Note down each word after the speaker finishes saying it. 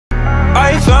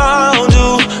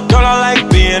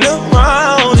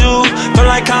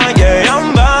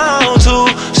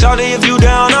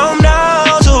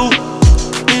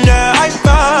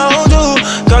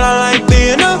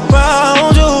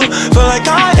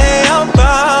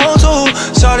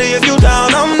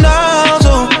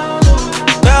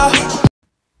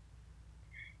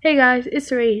Hey guys, it's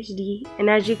Ray HD, and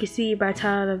as you can see by the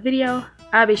title of the video,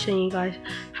 I'll be showing you guys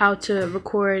how to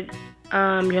record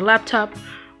your laptop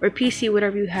or PC,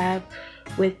 whatever you have,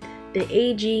 with the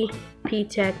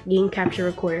AGPTEK game capture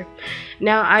recorder.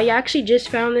 Now, I actually just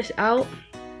found this out.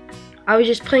 I was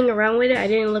just playing around with it. I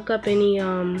didn't look up any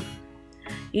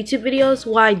YouTube videos.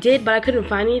 Well, I did, but I couldn't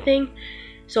find anything.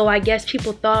 So I guess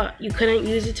people thought you couldn't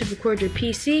use it to record your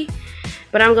PC,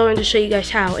 but I'm going to show you guys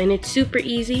how, and it's super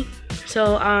easy.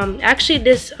 So actually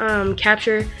this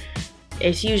capture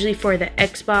is usually for the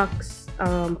Xbox,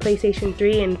 PlayStation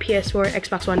 3 and PS4,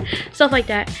 Xbox One, stuff like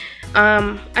that.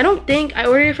 I don't think I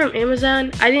ordered it from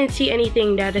Amazon. I didn't see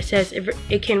anything that it says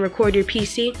it can record your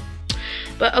PC.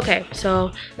 But okay,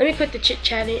 so let me quit the chit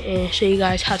chatting and show you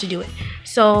guys how to do it.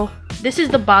 So this is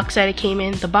the box that it came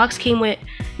in. The box came with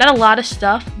not a lot of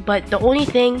stuff, but the only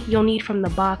thing you'll need from the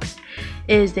box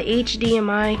is the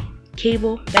HDMI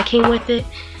cable that came with it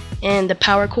and the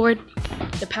power cord.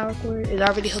 The power cord is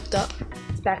already hooked up.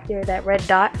 It's back there, that red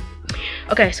dot.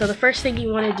 Okay, so the first thing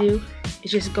you want to do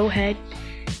is just go ahead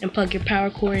and plug your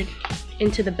power cord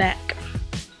into the back.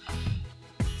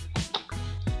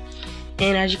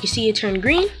 And as you can see, it turned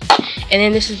green. And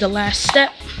then this is the last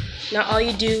step. Now all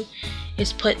you do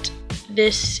is put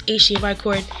this HDMI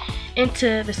cord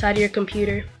into the side of your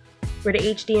computer where the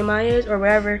HDMI is, or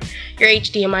wherever your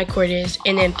HDMI cord is,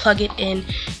 and then plug it in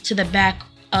to the back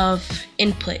of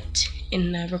input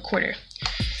in the recorder.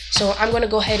 So I'm gonna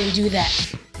go ahead and do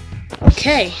that.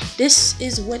 Okay, this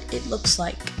is what it looks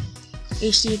like.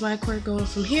 HDMI cord going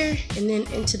from here and then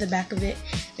into the back of it.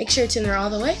 Make sure it's in there all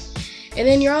the way, and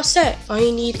then you're all set. All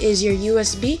you need is your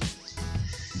USB.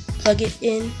 Plug it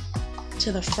in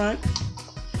to the front.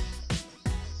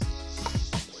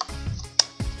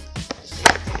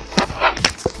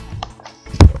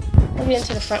 Plug it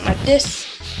into the front like this.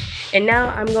 And now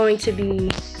I'm going to be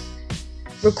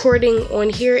recording on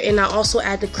here, and I'll also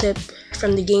add the clip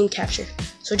from the game capture.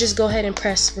 So just go ahead and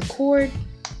press record.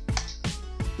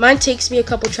 Mine takes me a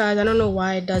couple tries. I don't know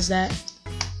why it does that.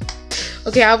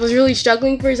 Okay, I was really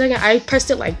struggling for a second. I pressed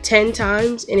it like 10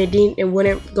 times and it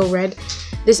wouldn't go red.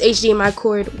 This HDMI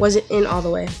cord wasn't in all the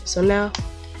way. So now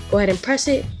go ahead and press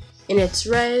it and it's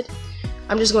red.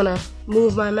 I'm just gonna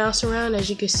move my mouse around, as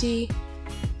you can see.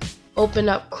 Open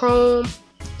up Chrome.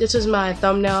 This was my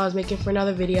thumbnail I was making for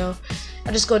another video.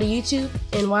 I just go to YouTube,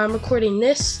 and while I'm recording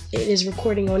this, it is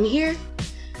recording on here,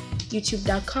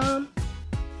 youtube.com.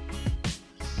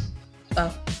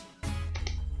 Oh,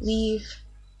 leave.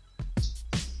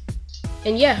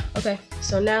 And yeah, okay,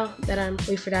 so now that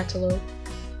wait for that to load.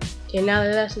 Okay, now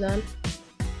that that's done,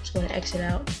 I'm just gonna exit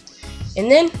out. And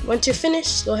then, once you're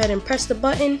finished, go ahead and press the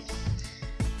button.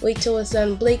 Wait till it's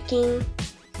done blinking.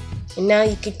 And now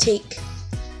you can take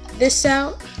this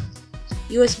out,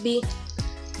 USB,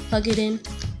 plug it in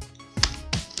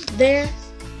there.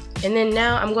 And then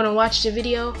now I'm gonna watch the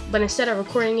video, but instead of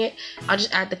recording it, I'll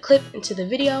just add the clip into the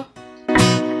video.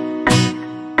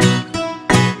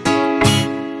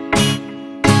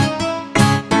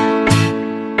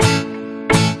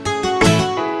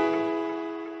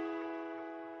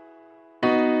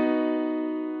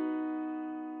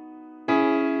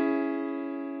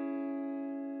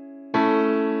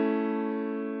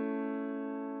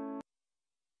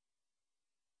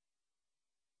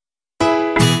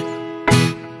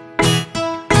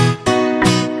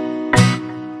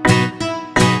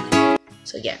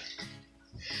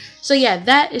 So yeah,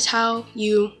 that is how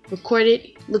you record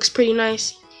it. Looks pretty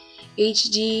nice.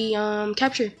 HD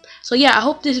capture. So yeah, I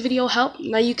hope this video helped.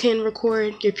 Now you can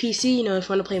record your PC. You know, if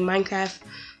you want to play Minecraft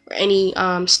or any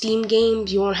Steam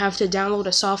games, you won't have to download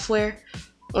a software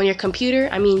on your computer.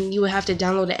 I mean, you would have to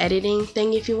download the editing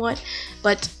thing if you want,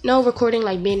 but no recording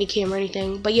like Bandicam or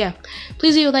anything. But yeah,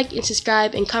 please leave a like and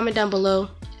subscribe and comment down below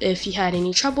if you had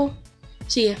any trouble.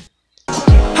 See ya.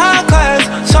 High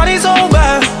class, shawty's on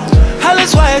bad. Hella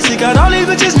swag, she got all these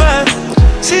bitches mad.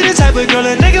 See the type of girl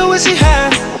a nigga wish she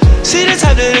had. See the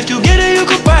type that if you get it, you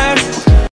could buy.